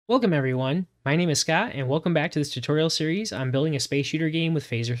Welcome everyone, my name is Scott and welcome back to this tutorial series on building a space shooter game with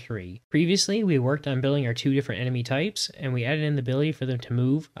Phaser 3. Previously, we worked on building our two different enemy types and we added in the ability for them to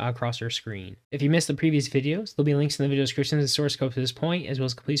move across our screen. If you missed the previous videos, there'll be links in the video description to the source code for this point as well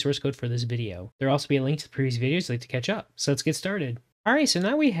as complete source code for this video. There'll also be a link to the previous videos if you'd like to catch up. So let's get started. Alright, so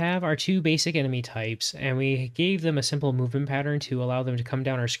now we have our two basic enemy types and we gave them a simple movement pattern to allow them to come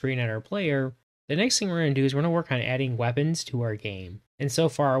down our screen at our player. The next thing we're going to do is we're going to work on adding weapons to our game. And so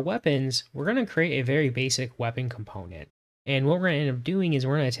for our weapons, we're going to create a very basic weapon component. And what we're going to end up doing is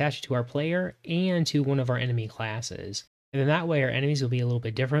we're going to attach it to our player and to one of our enemy classes. And then that way our enemies will be a little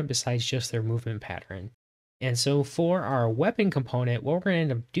bit different besides just their movement pattern. And so for our weapon component, what we're going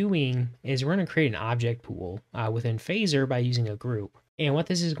to end up doing is we're going to create an object pool within Phaser by using a group. And what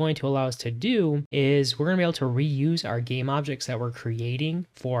this is going to allow us to do is we're going to be able to reuse our game objects that we're creating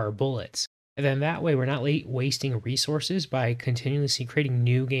for our bullets. And then that way we're not wasting resources by continuously creating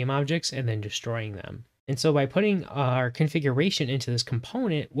new game objects and then destroying them. And so by putting our configuration into this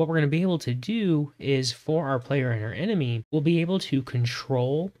component, what we're going to be able to do is for our player and our enemy, we'll be able to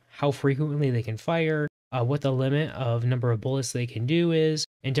control how frequently they can fire, what the limit of number of bullets they can do is,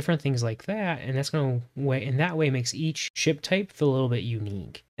 and different things like that. And that's going to in that way makes each ship type feel a little bit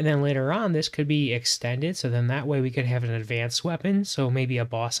unique. And then later on, this could be extended. So then that way we could have an advanced weapon. So maybe a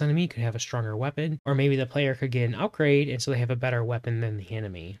boss enemy could have a stronger weapon, or maybe the player could get an upgrade. And so they have a better weapon than the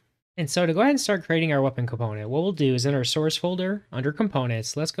enemy. And so to go ahead and start creating our weapon component, what we'll do is in our source folder under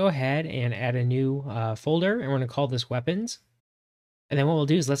components, let's go ahead and add a new folder. And we're going to call this weapons. And then what we'll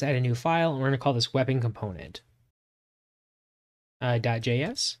do is let's add a new file, and we're going to call this weapon component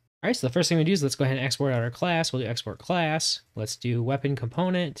 .js. All right, so the first thing we do is let's go ahead and export out our class. We'll do export class. Let's do weapon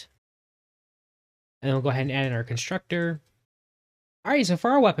component. And then we'll go ahead and add in our constructor. All right, so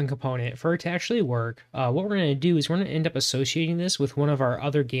for our weapon component, for it to actually work, what we're going to do is we're going to end up associating this with one of our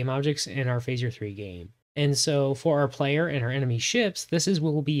other game objects in our Phaser 3 game. And so for our player and our enemy ships, this is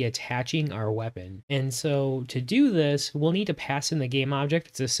where we'll be attaching our weapon. And so to do this, we'll need to pass in the game object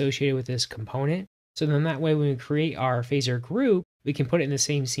that's associated with this component. So then that way when we create our Phaser group, we can put it in the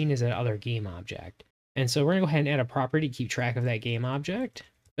same scene as that other game object. And so we're going to go ahead and add a property to keep track of that game object.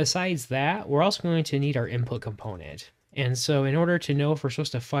 Besides that, we're also going to need our input component. And so in order to know if we're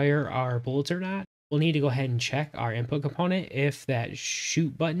supposed to fire our bullets or not, we'll need to go ahead and check our input component if that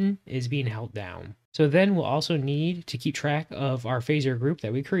shoot button is being held down. So then we'll also need to keep track of our Phaser group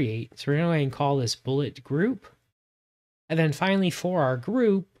that we create. So we're going to go ahead and call this bullet group. And then finally for our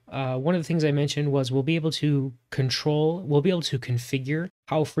group, one of the things I mentioned was we'll be able to configure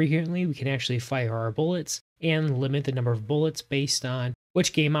how frequently we can actually fire our bullets and limit the number of bullets based on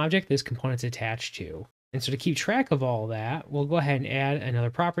which game object this component's attached to. And so to keep track of all that, we'll go ahead and add another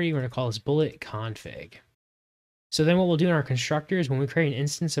property. We're going to call this bullet config. So then what we'll do in our constructor is when we create an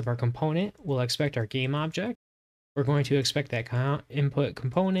instance of our component, we'll expect our game object. We're going to expect that input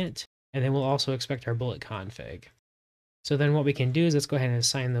component, and then we'll also expect our bullet config. So then what we can do is let's go ahead and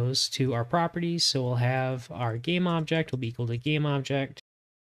assign those to our properties. So we'll have our game object will be equal to game object.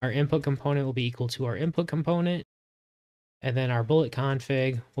 Our input component will be equal to our input component. And then our bullet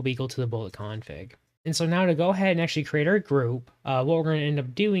config will be equal to the bullet config. And so now to go ahead and actually create our group, what we're going to end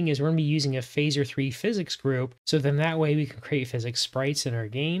up doing is we're going to be using a Phaser 3 physics group. So then that way we can create physics sprites in our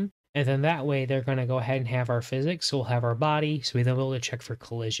game. And then that way they're going to go ahead and have our physics. So we'll have our body. So we'll be able to check for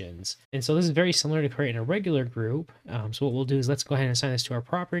collisions. And so this is very similar to creating a regular group. So what we'll do is let's go ahead and assign this to our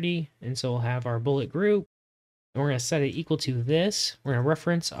property. And so we'll have our bullet group. And we're going to set it equal to this. We're going to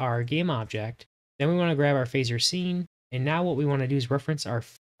reference our game object. Then we want to grab our Phaser scene. And now what we want to do is reference our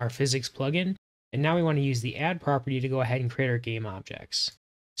physics plugin. And now we want to use the add property to go ahead and create our game objects.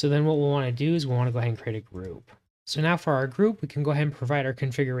 So then what we'll want to do is we'll want to go ahead and create a group. So now for our group, we can go ahead and provide our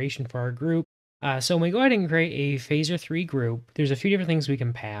configuration for our group. So when we go ahead and create a Phaser 3 group, there's a few different things we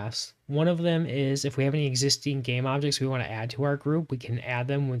can pass. One of them is if we have any existing game objects we want to add to our group, we can add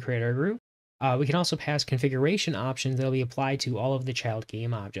them when we create our group. We can also pass configuration options that will be applied to all of the child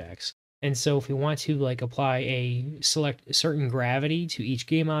game objects. And so if we want to apply select a certain gravity to each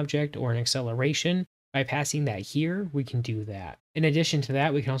game object or an acceleration, by passing that here, we can do that. In addition to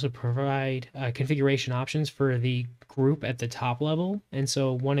that, we can also provide configuration options for the group at the top level. And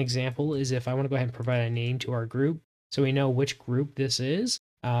so one example is if I want to go ahead and provide a name to our group, so we know which group this is,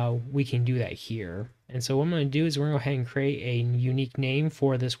 we can do that here. And so what I'm going to do is we're going to go ahead and create a unique name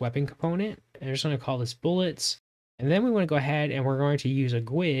for this weapon component. And I'm just going to call this bullets. And then we want to go ahead and we're going to use a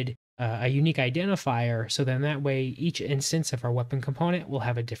GUID, a unique identifier, so then that way each instance of our weapon component will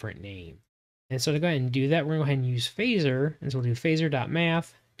have a different name. And so to go ahead and do that, we're going to go ahead and use Phaser, and so we'll do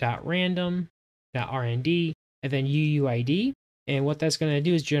phaser.math.random.rnd, and then UUID, And what that's going to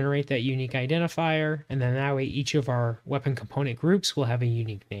do is generate that unique identifier. And then that way each of our weapon component groups will have a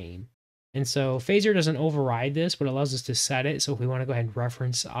unique name. And so Phaser doesn't override this, but allows us to set it. So if we want to go ahead and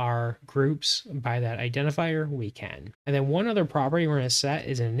reference our groups by that identifier, we can. And then one other property we're going to set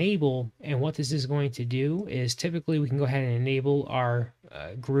is enable. And what this is going to do is typically we can go ahead and enable our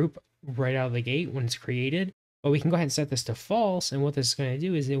group right out of the gate when it's created. But we can go ahead and set this to false. And what this is going to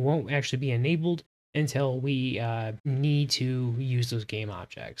do is it won't actually be enabled until we need to use those game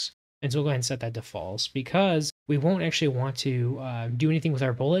objects. And so we'll go ahead and set that to false because we won't actually want to do anything with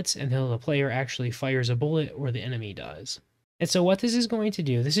our bullets until the player actually fires a bullet or the enemy does. And so what this is going to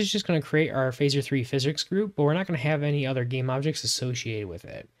do, this is just going to create our Phaser 3 physics group, but we're not going to have any other game objects associated with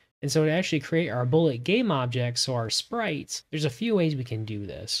it. And so to actually create our bullet game objects, so our sprites, there's a few ways we can do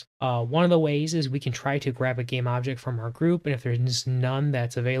this. One of the ways is we can try to grab a game object from our group, and if there's none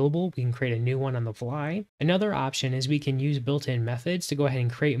that's available, we can create a new one on the fly. Another option is we can use built-in methods to go ahead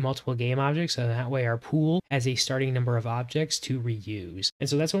and create multiple game objects, so that way our pool has a starting number of objects to reuse. And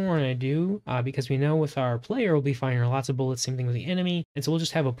so that's what we're going to do, because we know with our player we'll be firing lots of bullets, same thing with the enemy, and so we'll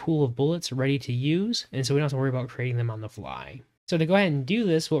just have a pool of bullets ready to use, and so we don't have to worry about creating them on the fly. So to go ahead and do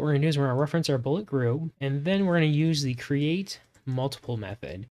this, what we're going to do is we're going to reference our bullet group, and then we're going to use the create multiple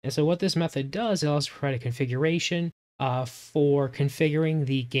method. And so what this method does, it allows us to provide a configuration for configuring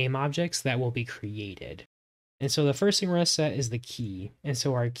the game objects that will be created. And so the first thing we're going to set is the key. And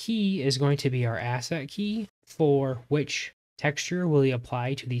so our key is going to be our asset key for which texture will we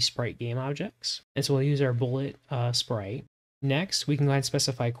apply to these sprite game objects. And so we'll use our bullet sprite. Next, we can go ahead and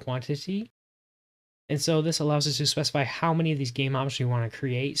specify quantity. And so this allows us to specify how many of these game objects we want to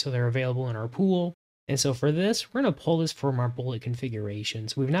create so they're available in our pool. And so for this, we're going to pull this from our bullet configuration.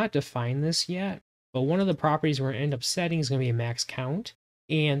 So we've not defined this yet, but one of the properties we're going to end up setting is going to be a max count.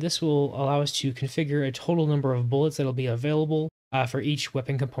 And this will allow us to configure a total number of bullets that will be available for each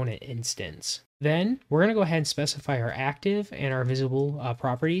weapon component instance. Then we're going to go ahead and specify our active and our visible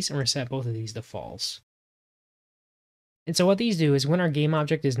properties, and we're going to set both of these to false. And so what these do is when our game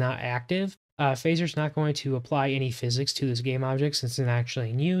object is not active, Phaser's not going to apply any physics to this game object since it's not actually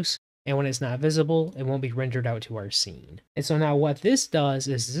in use, and when it's not visible, it won't be rendered out to our scene. And so now what this does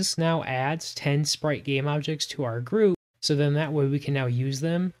is this now adds 10 sprite game objects to our group, so then that way we can now use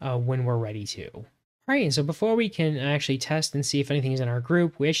them when we're ready to. Alright, and so before we can actually test and see if anything is in our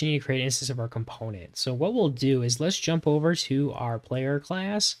group, we actually need to create an instance of our component. So what we'll do is let's jump over to our player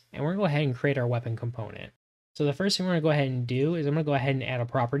class, and we're going to go ahead and create our weapon component. So the first thing we're going to go ahead and do is I'm going to go ahead and add a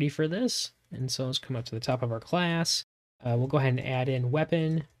property for this. And so let's come up to the top of our class. We'll go ahead and add in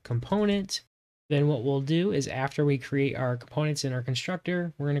weapon component. Then what we'll do is after we create our components in our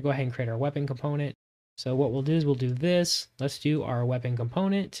constructor, we're going to go ahead and create our weapon component. So what we'll do is we'll do this. Let's do our weapon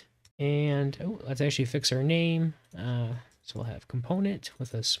component. And let's actually fix our name. So we'll have component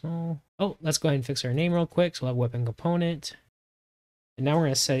with a small... let's go ahead and fix our name real quick. So we'll have weapon component. And now we're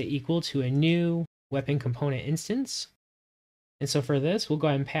going to set it equal to a new weapon component instance. And so for this, we'll go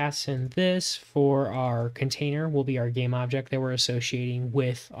ahead and pass in this for our container will be our game object that we're associating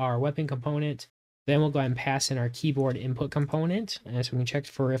with our weapon component. Then we'll go ahead and pass in our keyboard input component, and so we can check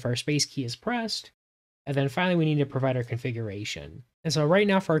for if our space key is pressed. And then finally, we need to provide our configuration. And so right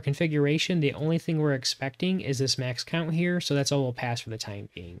now for our configuration, the only thing we're expecting is this max count here. So that's all we'll pass for the time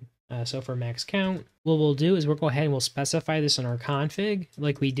being. So for max count, what we'll do is we'll go ahead and we'll specify this in our config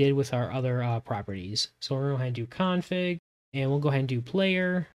like we did with our other properties. So we're going to go ahead and do config. And we'll go ahead and do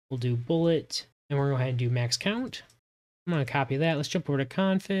player, we'll do bullet, and we're going to go ahead and do max count. I'm going to copy that. Let's jump over to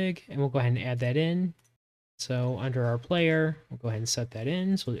config, and we'll go ahead and add that in. So under our player, we'll go ahead and set that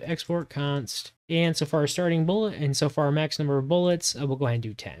in. So we'll do export const. And so for our starting bullet, and so for our max number of bullets, we'll go ahead and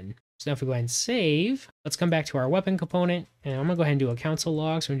do 10. So now if we go ahead and save, let's come back to our weapon component, and I'm going to go ahead and do a console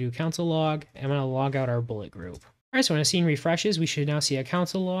log. So I'm going to do a console log, and I'm going to log out our bullet group. All right, so when a scene refreshes, we should now see a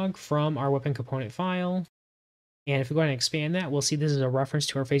console log from our weapon component file. And if we go ahead and expand that, we'll see this is a reference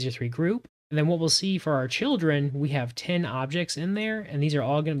to our Phaser 3 group. And then what we'll see for our children, we have 10 objects in there, and these are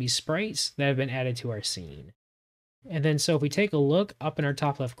all going to be sprites that have been added to our scene. And then so if we take a look up in our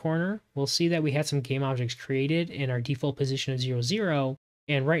top left corner, we'll see that we had some game objects created in our default position of 0, 0.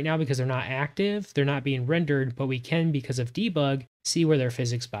 And right now, because they're not active, they're not being rendered, but we can, because of debug, see where their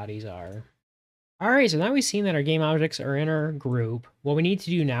physics bodies are. Alright, so now we've seen that our game objects are in our group. What we need to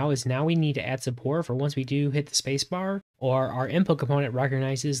do now is we need to add support for once we do hit the spacebar, or our input component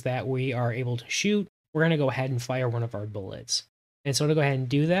recognizes that we are able to shoot, we're going to go ahead and fire one of our bullets. And so to go ahead and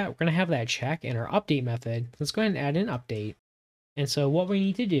do that, we're going to have that check in our update method. Let's go ahead and add an update. And so what we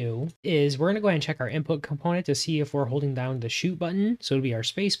need to do is we're going to go ahead and check our input component to see if we're holding down the shoot button. So it'll be our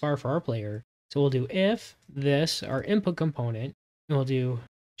spacebar for our player. So we'll do if this, our input component, and we'll do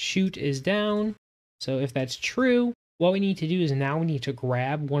shoot is down. So if that's true, what we need to do is now we need to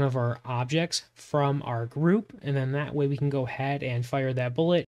grab one of our objects from our group, and then that way we can go ahead and fire that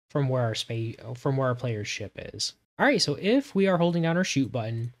bullet from where our player's ship is. All right, so if we are holding down our shoot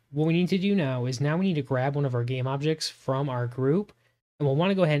button, what we need to do now is we need to grab one of our game objects from our group, and we'll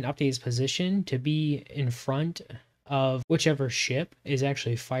want to go ahead and update its position to be in front of whichever ship is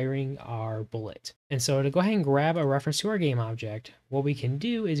actually firing our bullet. And so to go ahead and grab a reference to our game object, what we can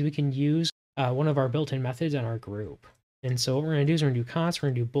do is we can use one of our built-in methods on our group. And so what we're going to do is we're going to do const, we're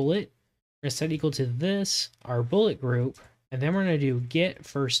going to do bullet, we're going to set equal to this, our bullet group, and then we're going to do get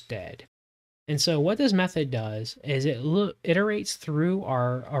first dead. And so what this method does is it iterates through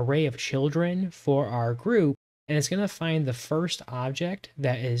our array of children for our group, and it's going to find the first object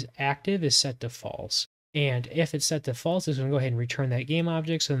that is active is set to false. And if it's set to false, it's going to go ahead and return that game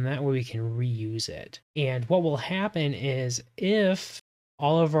object, so then that way we can reuse it. And what will happen is if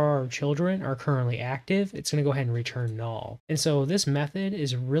all of our children are currently active, it's going to go ahead and return null. And so this method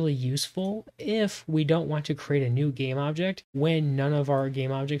is really useful if we don't want to create a new game object when none of our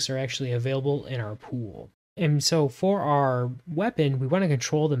game objects are actually available in our pool. And so for our weapon, we want to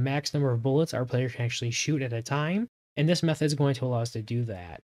control the max number of bullets our player can actually shoot at a time. And this method is going to allow us to do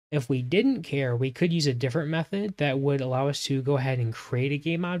that. If we didn't care, we could use a different method that would allow us to go ahead and create a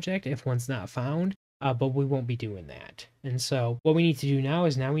game object if one's not found. But we won't be doing that. And so what we need to do now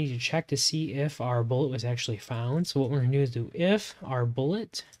is we need to check to see if our bullet was actually found. So what we're going to do is do if our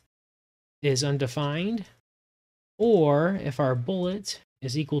bullet is undefined, or if our bullet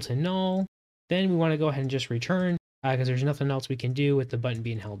is equal to null, then we want to go ahead and just return because there's nothing else we can do with the button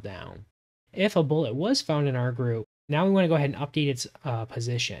being held down. If a bullet was found in our group, now we want to go ahead and update its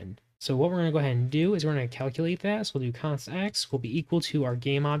position. So what we're going to go ahead and do is we're going to calculate that. So we'll do const x will be equal to our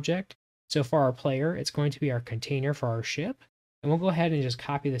game object. So for our player, it's going to be our container for our ship. And we'll go ahead and just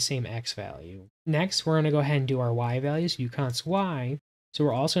copy the same x value. Next, we're going to go ahead and do our y values, do const y. So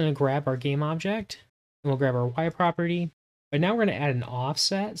we're also going to grab our game object, and we'll grab our y property. But now we're going to add an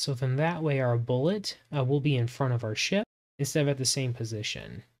offset, so then that way our bullet will be in front of our ship instead of at the same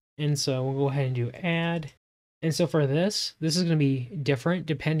position. And so we'll go ahead and do add. And so for this is going to be different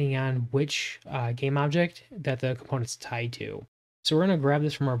depending on which game object that the component's tied to. So we're going to grab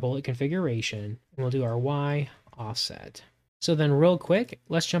this from our bullet configuration, and we'll do our Y offset. So then real quick,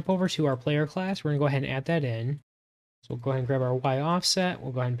 let's jump over to our player class. We're going to go ahead and add that in. So we'll go ahead and grab our Y offset.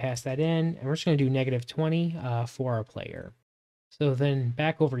 We'll go ahead and pass that in, and we're just going to do -20 for our player. So then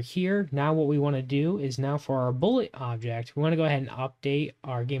back over here, now what we want to do is now for our bullet object, we want to go ahead and update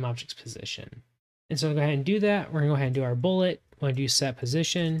our game object's position. And so we'll go ahead and do that. We're going to go ahead and do our bullet. We're going to do set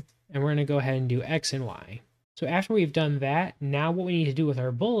position, and we're going to go ahead and do X and Y. So after we've done that, now what we need to do with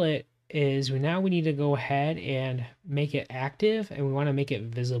our bullet is we need to go ahead and make it active, and we want to make it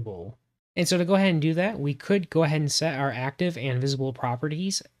visible. And so to go ahead and do that, we could go ahead and set our active and visible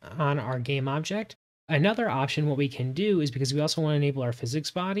properties on our game object. Another option, what we can do is, because we also want to enable our physics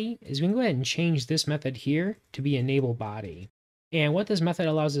body, is we can go ahead and change this method here to be enable body. And what this method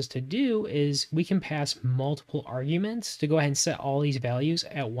allows us to do is we can pass multiple arguments to go ahead and set all these values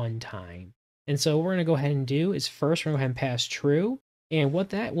at one time. And so what we're going to go ahead and do is first we're going to go ahead and pass true. And what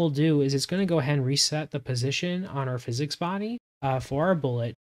that will do is it's going to go ahead and reset the position on our physics body for our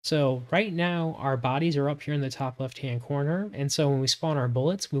bullet. So right now our bodies are up here in the top left-hand corner. And so when we spawn our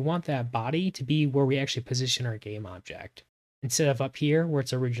bullets, we want that body to be where we actually position our game object instead of up here where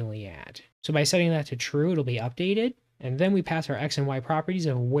it's originally at. So by setting that to true, it'll be updated. And then we pass our X and Y properties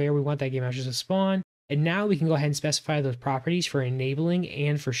of where we want that game object to spawn. And now we can go ahead and specify those properties for enabling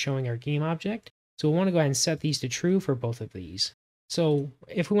and for showing our game object. So we'll want to go ahead and set these to true for both of these. So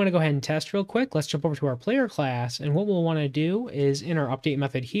if we want to go ahead and test real quick, let's jump over to our player class. And what we'll want to do is in our update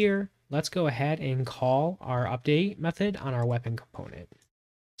method here, let's go ahead and call our update method on our weapon component.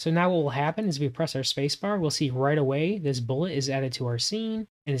 So now what will happen is if we press our spacebar, we'll see right away this bullet is added to our scene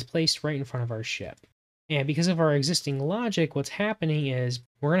and is placed right in front of our ship. And because of our existing logic, what's happening is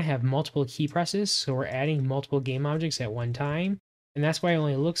we're going to have multiple key presses, so we're adding multiple game objects at one time, and that's why it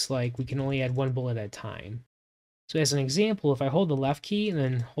only looks like we can only add one bullet at a time. So as an example, if I hold the left key and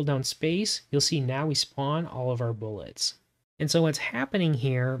then hold down space, you'll see now we spawn all of our bullets. And so what's happening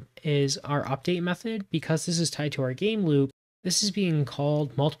here is our update method, because this is tied to our game loop, this is being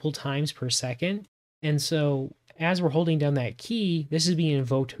called multiple times per second, and so as we're holding down that key, this is being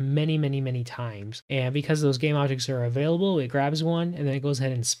invoked many, many, many times. And because those game objects are available, it grabs one and then it goes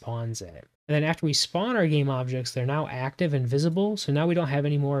ahead and spawns it. And then after we spawn our game objects, they're now active and visible. So now we don't have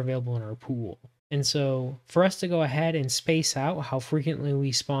any more available in our pool. And so for us to go ahead and space out how frequently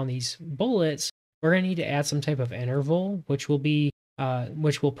we spawn these bullets, we're going to need to add some type of interval, which will be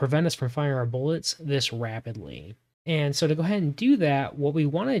which will prevent us from firing our bullets this rapidly. And so to go ahead and do that, what we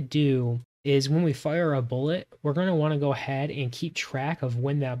want to do is when we fire a bullet, we're going to want to go ahead and keep track of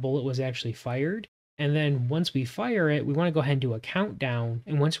when that bullet was actually fired. And then once we fire it, we want to go ahead and do a countdown.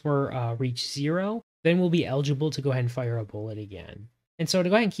 And once we're reached 0, then we'll be eligible to go ahead and fire a bullet again. And so to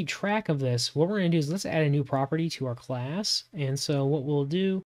go ahead and keep track of this, what we're going to do is let's add a new property to our class. And so what we'll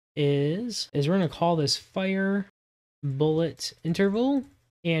do is we're going to call this fire bullet interval.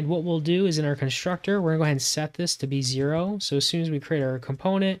 And what we'll do is in our constructor, we're going to go ahead and set this to be 0. So as soon as we create our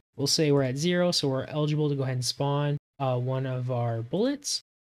component, we'll say we're at 0. So we're eligible to go ahead and spawn one of our bullets.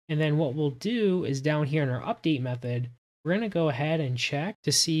 And then what we'll do is down here in our update method, we're going to go ahead and check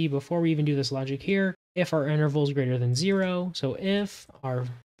to see before we even do this logic here, if our interval is greater than 0. So if our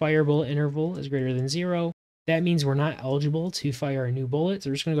fire bullet interval is greater than 0, that means we're not eligible to fire a new bullet. So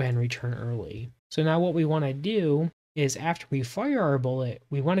we're just going to go ahead and return early. So now what we want to do is after we fire our bullet,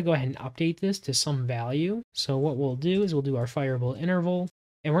 we want to go ahead and update this to some value. So what we'll do is we'll do our fire bullet interval,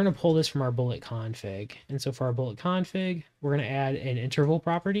 and we're going to pull this from our bullet config. And so for our bullet config, we're going to add an interval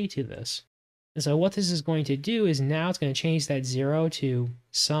property to this. And so what this is going to do is now it's going to change that 0 to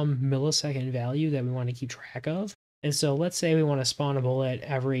some millisecond value that we want to keep track of. And so let's say we want to spawn a bullet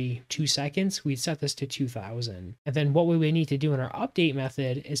every 2 seconds, we'd set this to 2000. And then what we would need to do in our update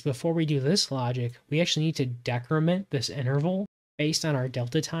method is before we do this logic, we actually need to decrement this interval based on our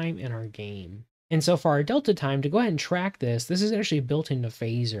delta time in our game. And so for our delta time, to go ahead and track this, this is actually built into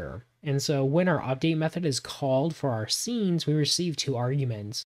Phaser. And so when our update method is called for our scenes, we receive 2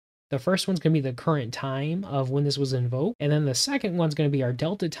 arguments. The first one's going to be the current time of when this was invoked. And then the second one's going to be our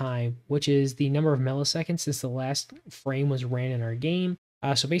delta time, which is the number of milliseconds since the last frame was ran in our game.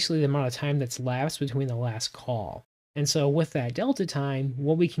 So basically the amount of time that's lapsed between the last call. And so with that delta time,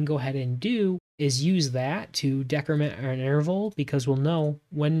 what we can go ahead and do is use that to decrement our interval because we'll know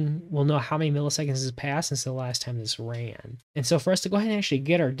how many milliseconds has passed since the last time this ran. And so for us to go ahead and actually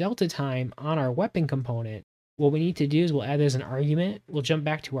get our delta time on our weapon component, what we need to do is we'll add as an argument, we'll jump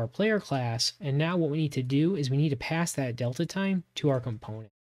back to our player class, and now what we need to do is we need to pass that delta time to our component.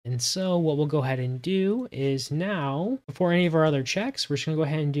 And so what we'll go ahead and do is now, before any of our other checks, we're just going to go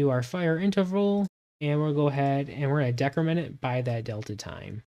ahead and do our fire interval, and we'll go ahead and we're going to decrement it by that delta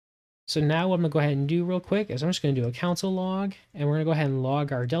time. So now what I'm going to go ahead and do real quick is I'm just going to do a console log, and we're going to go ahead and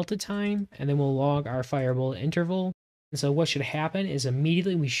log our delta time, and then we'll log our fire bullet interval. And so what should happen is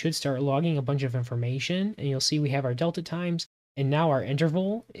immediately we should start logging a bunch of information, and you'll see we have our delta times, and now our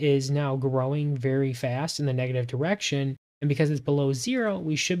interval is now growing very fast in the negative direction. And because it's below 0,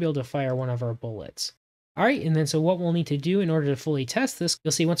 we should be able to fire one of our bullets. All right, and then so what we'll need to do in order to fully test this,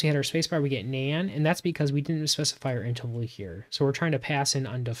 you'll see once we hit our spacebar, we get nan, and that's because we didn't specify our interval here. So we're trying to pass in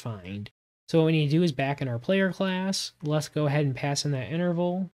undefined. So what we need to do is back in our player class, let's go ahead and pass in that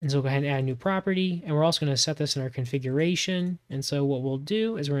interval. And so we'll go ahead and add a new property, and we're also going to set this in our configuration. And so what we'll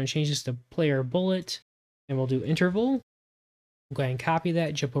do is we're going to change this to player bullet, and we'll do interval. We'll go ahead and copy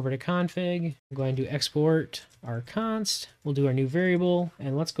that, jump over to config, we'll go ahead and do export our const, we'll do our new variable,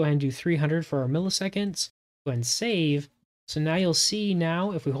 and let's go ahead and do 300 for our milliseconds. Go ahead and save. So now you'll see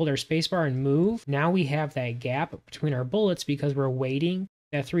now if we hold our spacebar and move, now we have that gap between our bullets because we're waiting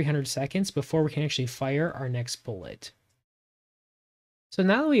that 300 seconds before we can actually fire our next bullet. So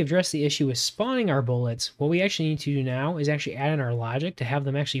now that we've addressed the issue with spawning our bullets, what we actually need to do now is actually add in our logic to have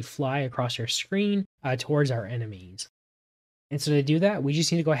them actually fly across our screen towards our enemies. And so to do that, we just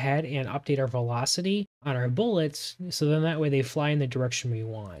need to go ahead and update our velocity on our bullets so then that way they fly in the direction we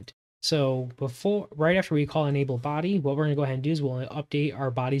want. So right after we call enable body, what we're going to go ahead and do is we'll update our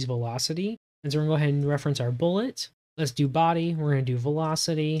body's velocity. And so we're going to go ahead and reference our bullet. Let's do body, we're going to do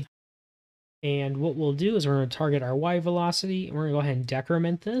velocity, and what we'll do is we're going to target our Y velocity, and we're going to go ahead and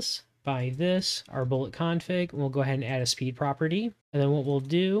decrement this by this, our bullet config, and we'll go ahead and add a speed property. And then what we'll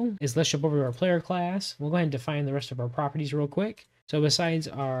do is let's jump over to our player class, we'll go ahead and define the rest of our properties real quick. So besides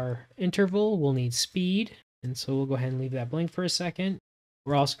our interval, we'll need speed, and so we'll go ahead and leave that blank for a second.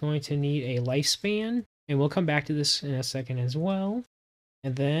 We're also going to need a lifespan, and we'll come back to this in a second as well.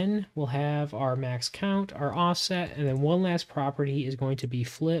 And then we'll have our max count, our offset, and then one last property is going to be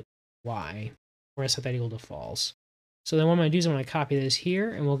flip Y. We're going to set that equal to false. So then what I'm going to do is I'm going to copy this here,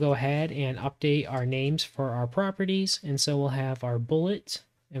 and we'll go ahead and update our names for our properties. And so we'll have our bullet,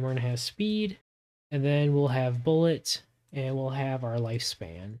 and we're going to have speed, and then we'll have bullet, and we'll have our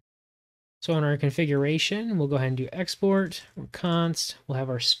lifespan. So in our configuration, we'll go ahead and do export, or const, we'll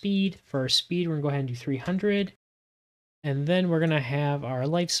have our speed. For our speed, we're going to go ahead and do 300. And then we're going to have our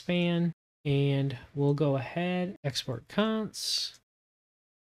lifespan, and we'll go ahead, export const.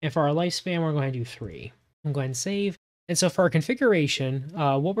 And for our lifespan, we're going to do 3. We'll go ahead and save. And so for our configuration,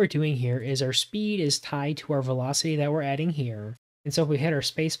 what we're doing here is our speed is tied to our velocity that we're adding here. And so if we hit our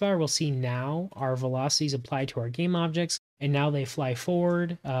spacebar, we'll see now our velocities applied to our game objects, and now they fly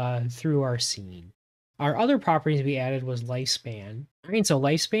forward through our scene. Our other properties we added was lifespan. All right, so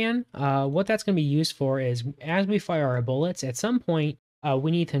lifespan, what that's going to be used for is as we fire our bullets, at some point,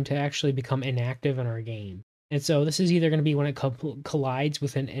 we need them to actually become inactive in our game. And so this is either going to be when it collides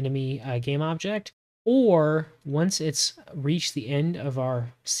with an enemy game object, or once it's reached the end of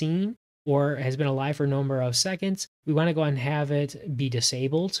our scene or has been alive for a number of seconds, we want to go ahead and have it be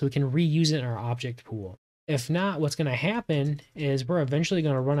disabled so we can reuse it in our object pool. If not, what's going to happen is we're eventually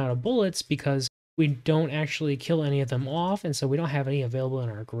going to run out of bullets because we don't actually kill any of them off, and so we don't have any available in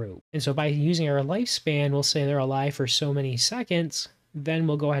our group. And so by using our lifespan, we'll say they're alive for so many seconds, then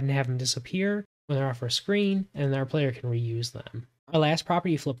we'll go ahead and have them disappear when they're off our screen, and our player can reuse them. Our last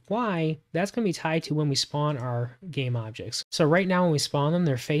property, flip Y, that's going to be tied to when we spawn our game objects. So right now when we spawn them,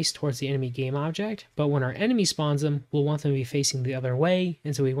 they're faced towards the enemy game object, but when our enemy spawns them, we'll want them to be facing the other way,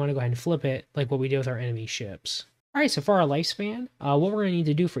 and so we want to go ahead and flip it like what we did with our enemy ships. Alright, so for our lifespan, what we're going to need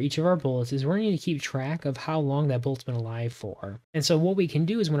to do for each of our bullets is we're going to need to keep track of how long that bullet's been alive for. And so what we can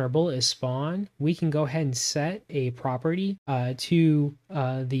do is when our bullet is spawned, we can go ahead and set a property to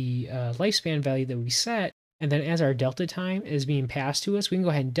the lifespan value that we set. And then as our delta time is being passed to us, we can go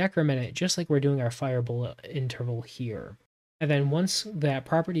ahead and decrement it just like we're doing our fire bullet interval here. And then once that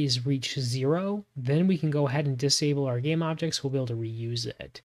property is reached 0, then we can go ahead and disable our game objects. We'll be able to reuse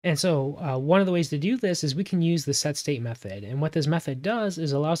it. And so one of the ways to do this is we can use the setState method. And what this method does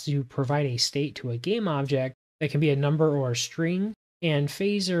is allows us to provide a state to a game object that can be a number or a string. And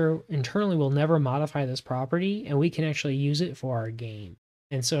Phaser internally will never modify this property, and we can actually use it for our game.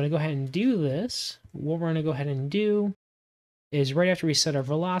 And so to go ahead and do this, what we're going to go ahead and do is right after we set our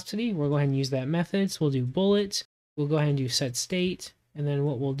velocity, we'll go ahead and use that method. So we'll do bullet, we'll go ahead and do setState, and then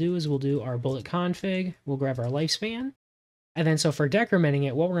what we'll do is we'll do our bullet config, we'll grab our lifespan. And then so for decrementing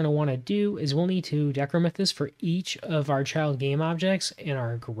it, what we're going to want to do is we'll need to decrement this for each of our child game objects in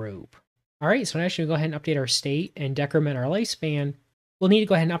our group. All right, so actually we'll go ahead and update our state and decrement our lifespan. We'll need to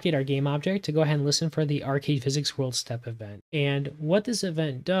go ahead and update our game object to go ahead and listen for the Arcade Physics World step event. And what this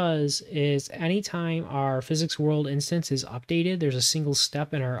event does is anytime our Physics World instance is updated, there's a single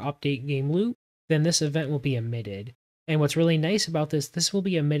step in our update game loop, then this event will be emitted. And what's really nice about this will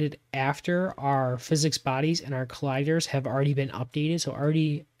be emitted after our physics bodies and our colliders have already been updated. So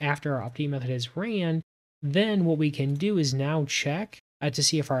already after our update method is ran, then what we can do is now check to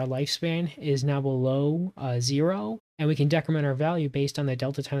see if our lifespan is now below 0, and we can decrement our value based on the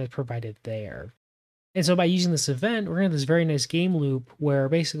delta time that's provided there. And so by using this event, we're going to have this very nice game loop where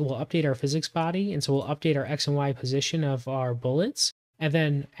basically we'll update our physics body, and so we'll update our X and Y position of our bullets. And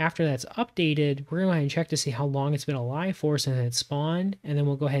then after that's updated, we're going to go ahead and check to see how long it's been alive for since it spawned, and then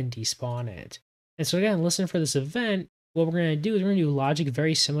we'll go ahead and despawn it. And so again, listen for this event. What we're going to do is we're going to do logic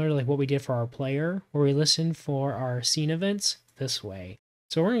very similar to like what we did for our player, where we listen for our scene events this way.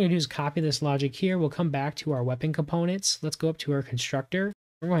 So what we're going to do is copy this logic here. We'll come back to our weapon components. Let's go up to our constructor.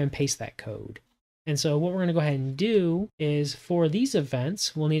 We're going to paste that code. And so what we're going to go ahead and do is for these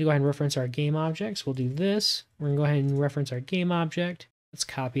events, we'll need to go ahead and reference our game objects. We'll do this. We're going to go ahead and reference our game object. Let's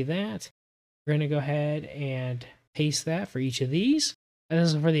copy that. We're going to go ahead and paste that for each of these. And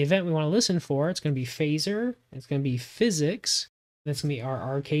this is for the event we want to listen for. It's going to be phaser. It's going to be physics. That's going to be our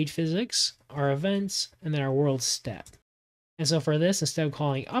arcade physics, our events, and then our world step. And so for this, instead of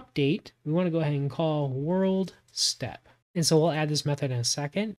calling update, we want to go ahead and call world step. And so we'll add this method in a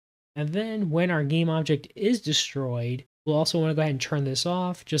second. And then when our game object is destroyed, we'll also want to go ahead and turn this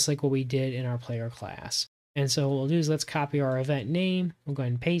off, just like what we did in our player class. And so what we'll do is let's copy our event name. We'll go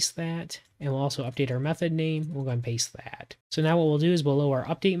ahead and paste that. And we'll also update our method name. We'll go ahead and paste that. So now what we'll do is below our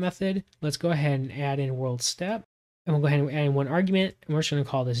update method, let's go ahead and add in world step. And we'll go ahead and add in one argument. And we're just going to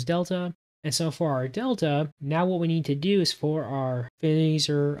call this delta. And so for our delta, now what we need to do is for our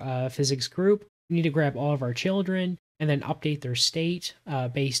phaser physics group, we need to grab all of our children and then update their state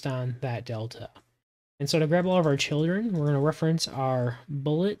based on that delta. And so to grab all of our children, we're going to reference our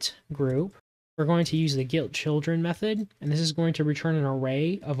bullet group. We're going to use the getChildren method, and this is going to return an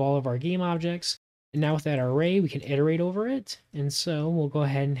array of all of our game objects. And now with that array, we can iterate over it. And so we'll go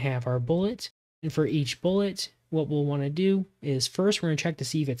ahead and have our bullet. And for each bullet, what we'll want to do is first we're going to check to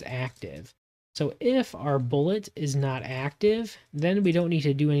see if it's active. So if our bullet is not active, then we don't need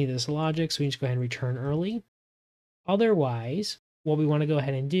to do any of this logic, so we can just go ahead and return early. Otherwise, what we want to go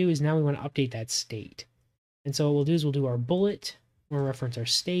ahead and do is now we want to update that state. And so what we'll do is we'll do our bullet, we're going to reference our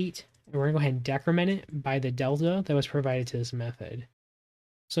state, and we're going to go ahead and decrement it by the delta that was provided to this method.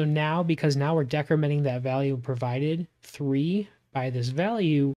 So now, because now we're decrementing that value provided 3 by this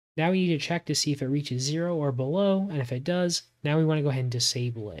value, now we need to check to see if it reaches 0 or below, and if it does, now we want to go ahead and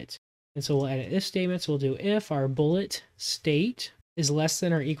disable it. And so we'll edit if statements. We'll do if our bullet state is less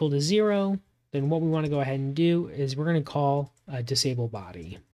than or equal to 0, then what we want to go ahead and do is we're going to call a disable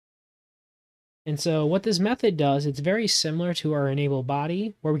body. And so what this method does, it's very similar to our enable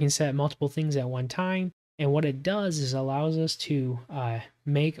body, where we can set multiple things at one time. And what it does is allows us to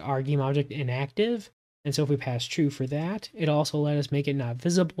make our game object inactive. And so if we pass true for that, it also let us make it not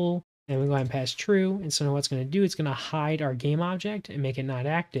visible. And we go ahead and pass true. And so now what's going to do, it's going to hide our game object and make it not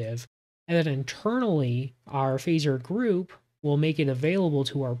active. And then internally, our phaser group will make it available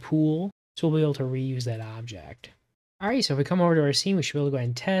to our pool. So we'll be able to reuse that object. All right, so if we come over to our scene, we should be able to go ahead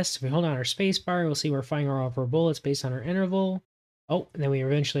and test. If we hold down our space bar, we'll see we're firing all of our bullets based on our interval. Oh, and then we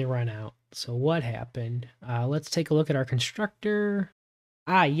eventually run out. So what happened? Let's take a look at our constructor.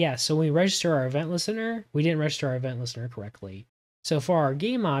 Yes, so when we register our event listener, we didn't register our event listener correctly. So for our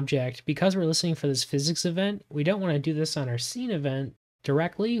game object, because we're listening for this physics event, we don't want to do this on our scene event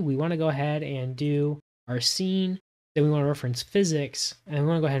directly. We want to go ahead and do our scene. Then we want to reference physics, and we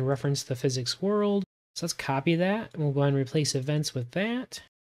want to go ahead and reference the physics world. So let's copy that, and we'll go ahead and replace events with that.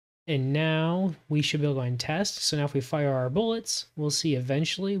 And now we should be able to go ahead and test. So now if we fire our bullets, we'll see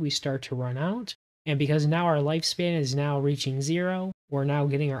eventually we start to run out. And because now our lifespan is now reaching 0, we're now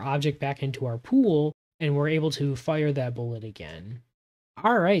getting our object back into our pool, and we're able to fire that bullet again.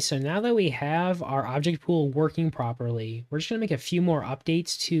 All right, so now that we have our object pool working properly, we're just going to make a few more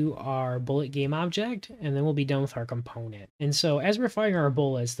updates to our bullet game object, and then we'll be done with our component. And so as we're firing our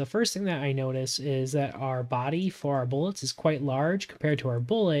bullets, the first thing that I notice is that our body for our bullets is quite large compared to our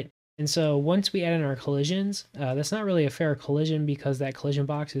bullet. And so once we add in our collisions, that's not really a fair collision because that collision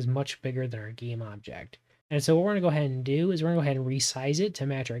box is much bigger than our game object. And so what we're going to go ahead and do is we're going to go ahead and resize it to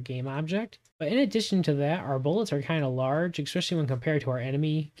match our game object. But in addition to that, our bullets are kind of large, especially when compared to our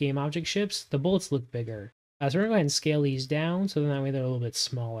enemy game object ships. The bullets look bigger. So we're going to go ahead and scale these down so that way they're a little bit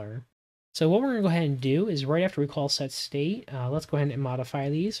smaller. So what we're going to go ahead and do is right after we call set state, let's go ahead and modify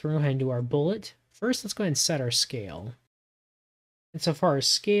these. We're going to go ahead and do our bullet. First, let's go ahead and set our scale. And so for our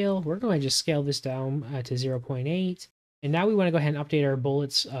scale, we're going to just scale this down to 0.8. And now we want to go ahead and update our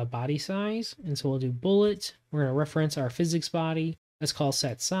bullet's body size. And so we'll do bullet. We're going to reference our physics body. Let's call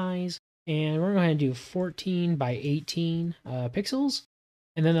set size. And we're going to go ahead and do 14 by 18 pixels.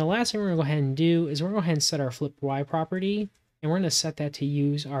 And then the last thing we're going to go ahead and do is we're going to go ahead and set our flip Y property. And we're going to set that to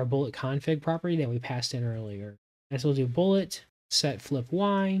use our bullet config property that we passed in earlier. And so we'll do bullet set flip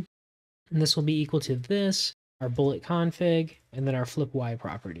Y. And this will be equal to this, our bullet config, and then our flip Y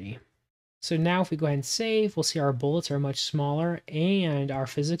property. So now if we go ahead and save, we'll see our bullets are much smaller and our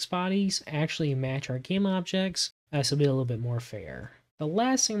physics bodies actually match our game objects, so it'll be a little bit more fair. The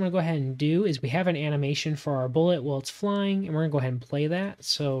last thing I'm going to go ahead and do is we have an animation for our bullet while it's flying, and we're going to go ahead and play that.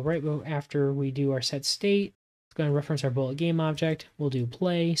 So right after we do our set state, let's go ahead and reference our bullet game object. We'll do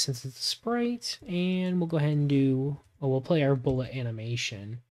play since it's a sprite, and we'll go ahead and we'll play our bullet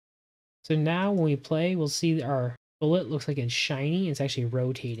animation. So now when we play, we'll see our bullet looks like it's shiny. It's actually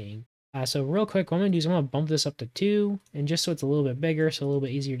rotating. So real quick, what I'm going to do is I'm going to bump this up to 2, and just so it's a little bit bigger, so a little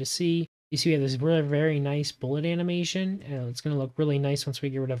bit easier to see. You see we have this really very nice bullet animation, and it's going to look really nice once we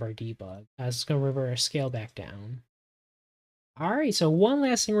get rid of our debug. So it's going to revert our scale back down. All right, so one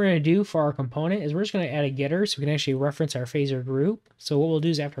last thing we're going to do for our component is we're just going to add a getter so we can actually reference our phaser group. So what we'll do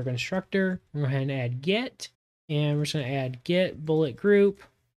is after our constructor, we're going to go ahead and add get, and we're just going to add get bullet group,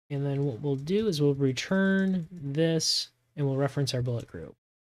 and then what we'll do is we'll return this, and we'll reference our bullet group.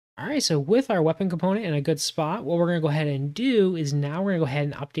 All right, so with our weapon component in a good spot, what we're going to go ahead and do is now we're going to go ahead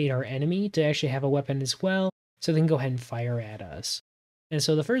and update our enemy to actually have a weapon as well, so they can go ahead and fire at us. And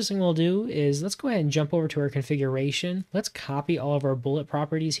so the first thing we'll do is let's go ahead and jump over to our configuration. Let's copy all of our bullet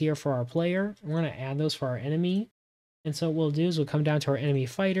properties here for our player. We're going to add those for our enemy. And so what we'll do is we'll come down to our enemy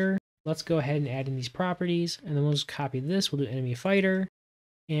fighter. Let's go ahead and add in these properties, and then we'll just copy this. We'll do enemy fighter,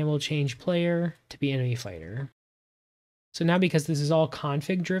 and we'll change player to be enemy fighter. So now because this is all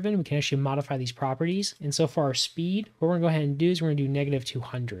config driven, we can actually modify these properties. And so for our speed, what we're going to go ahead and do is we're going to do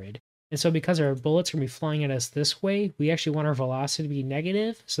 -200. And so because our bullets are going to be flying at us this way, we actually want our velocity to be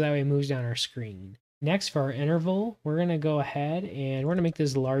negative, so that way it moves down our screen. Next, for our interval, we're going to go ahead and we're going to make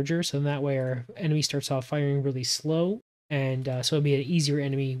this larger, so that way our enemy starts off firing really slow, and so it'll be an easier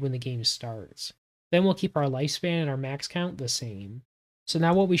enemy when the game starts. Then we'll keep our lifespan and our max count the same. So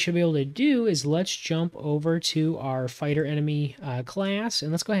now what we should be able to do is let's jump over to our fighter enemy class,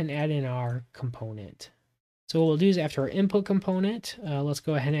 and let's go ahead and add in our component. So what we'll do is after our input component, let's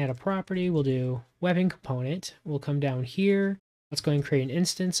go ahead and add a property. We'll do weapon component. We'll come down here, Let's go ahead and create an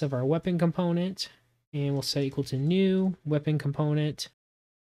instance of our weapon component, and we'll set equal to new weapon component.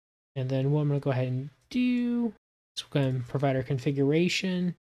 And then what I'm going to go ahead and do is we're going to provide our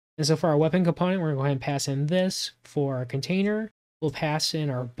configuration. And so for our weapon component, we're going to go ahead and pass in this. For our container, we'll pass in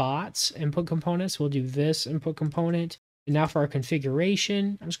our bots input components. We'll do this input component. And now for our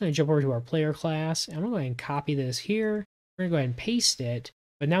configuration, I'm just going to jump over to our player class, and I'm going to go ahead and copy this here. We're going to go ahead and paste it,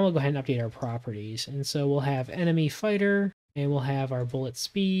 but now we'll go ahead and update our properties. And so we'll have enemy fighter, and we'll have our bullet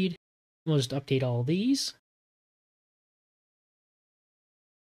speed. We'll just update all these.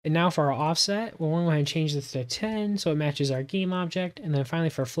 And now for our offset, we're going to go ahead and change this to 10 so it matches our game object. And then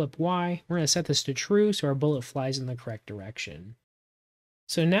finally for flip Y, we're going to set this to true so our bullet flies in the correct direction.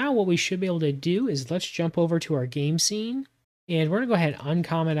 So now what we should be able to do is let's jump over to our game scene. And we're going to go ahead and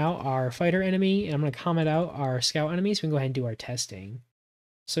uncomment out our fighter enemy. And I'm going to comment out our scout enemy so we can go ahead and do our testing.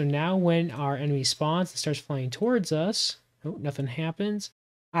 So now when our enemy spawns and starts flying towards us, oh, nothing happens.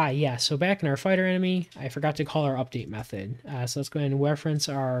 Yeah, so back in our fighter enemy, I forgot to call our update method. So let's go ahead and reference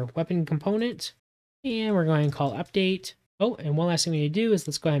our weapon component, and we're going to call update. Oh, and one last thing we need to do is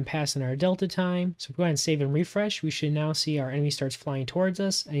let's go ahead and pass in our delta time. So if we go ahead and save and refresh, we should now see our enemy starts flying towards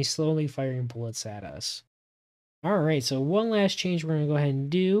us, and he's slowly firing bullets at us. All right, so one last change we're going to go ahead and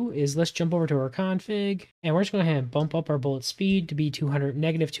do is let's jump over to our config, and we're just going to go ahead and bump up our bullet speed to be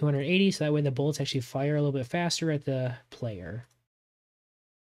negative 280, so that way the bullets actually fire a little bit faster at the player.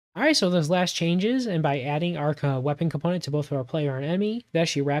 Alright, so those last changes, and by adding our weapon component to both our player and enemy, that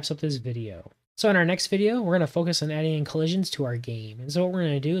actually wraps up this video. So in our next video, we're going to focus on adding in collisions to our game. And so what we're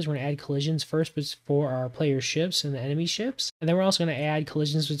going to do is we're going to add collisions first for our player's ships and the enemy ships, and then we're also going to add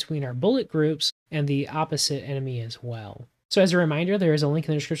collisions between our bullet groups and the opposite enemy as well. So as a reminder, there is a link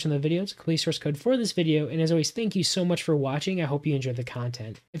in the description of the video to complete source code for this video, and as always, thank you so much for watching. I hope you enjoyed the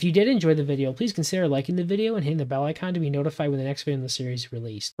content. If you did enjoy the video, please consider liking the video and hitting the bell icon to be notified when the next video in the series is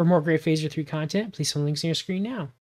released. For more great Phaser 3 content, please see the links on your screen now.